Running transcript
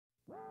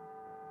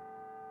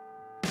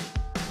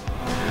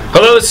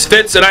Hello, this is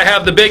Fitz, and I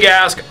have the big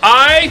ask.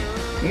 I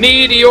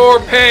need your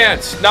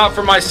pants. Not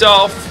for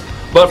myself,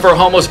 but for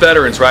homeless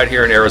veterans right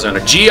here in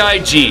Arizona. G.I.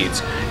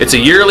 Jeans. It's a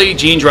yearly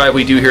jean drive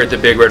we do here at the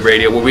Big Red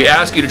Radio where we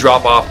ask you to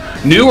drop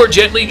off new or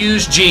gently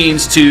used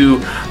jeans to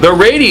the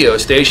radio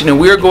station, and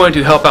we're going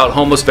to help out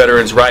homeless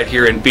veterans right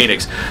here in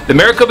Phoenix. The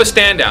Maricopa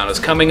Stand Down is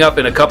coming up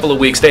in a couple of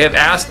weeks. They have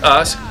asked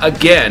us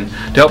again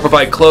to help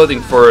provide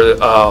clothing for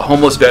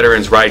homeless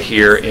veterans right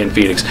here in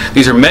Phoenix.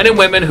 These are men and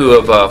women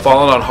who have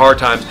fallen on hard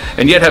times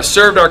and yet have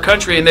served our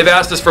country, and they've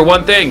asked us for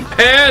one thing: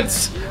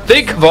 pants.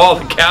 Think of all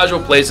the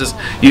casual places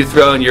you've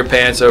thrown your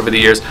pants over the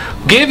years.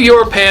 Give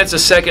your pants a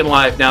second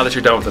life now that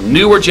you're done with them.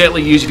 New or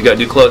gently used, if you got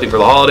new clothing for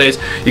the holidays.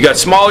 You got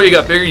smaller, you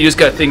got bigger, you just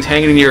got things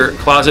hanging in your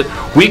closet.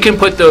 We can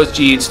put those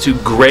jeans to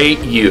great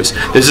use.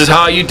 This is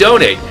how you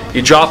donate.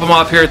 You drop them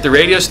off here at the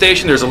radio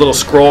station. There's a little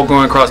scroll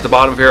going across the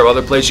bottom here of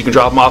other places you can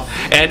drop them off.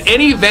 And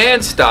any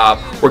van stop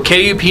where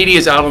KUPD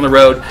is out on the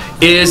road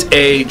is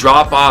a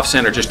drop-off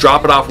center. Just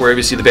drop it off wherever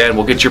you see the van.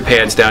 We'll get your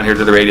pants down here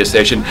to the radio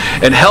station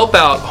and help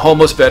out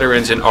homeless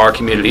veterans in our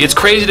community. It's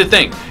crazy to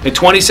think. In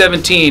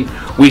 2017,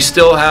 we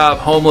still have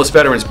homeless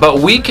veterans, but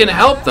we can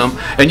help them.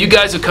 And you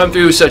guys have come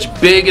through such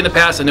big in the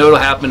past. I know it'll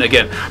happen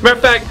again. Matter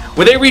of fact,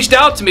 when they reached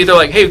out to me, they're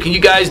like, hey, can you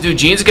guys do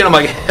jeans again? I'm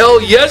like,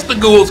 hell yes, the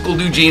ghouls will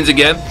do jeans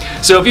again.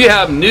 So if you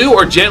have new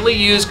or gently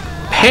used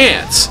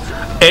pants,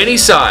 any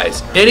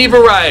size, any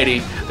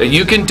variety, that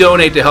you can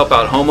donate to help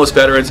out homeless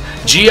veterans,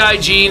 G.I.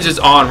 Jeans is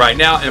on right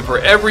now, and for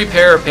every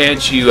pair of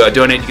pants you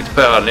donate, you get to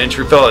fill out an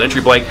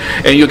entry blank,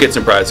 and you'll get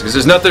some prizes, because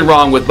there's nothing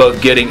wrong with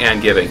both getting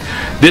and giving.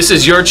 This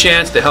is your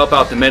chance to help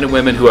out the men and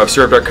women who have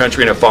served our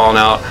country and have fallen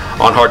out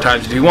on hard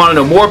times. If you want to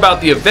know more about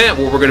the event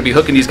where we're going to be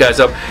hooking these guys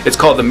up, it's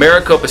called the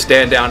Maricopa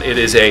Stand Down. It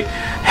is a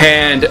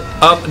hand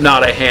up,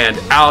 not a hand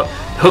out.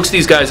 Hooks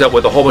these guys up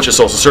with a whole bunch of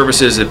social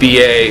services, the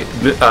VA,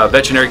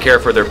 veterinary care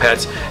for their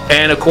pets,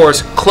 and of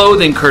course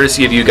clothing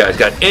courtesy of you guys.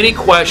 Got any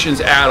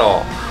questions at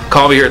all,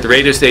 call me here at the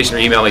radio station or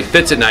email me,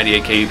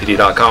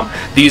 fitz@98kupd.com.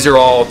 These are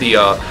all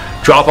the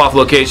drop-off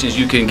locations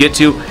you can get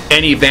to.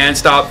 Any van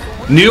stop,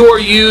 new or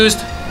used,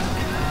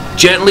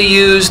 gently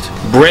used,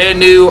 brand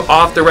new,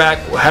 off the rack,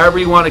 however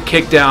you want to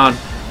kick down.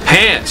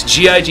 Pants,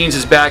 G.I. Jeans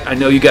is back. I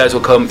know you guys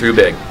will come through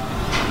big.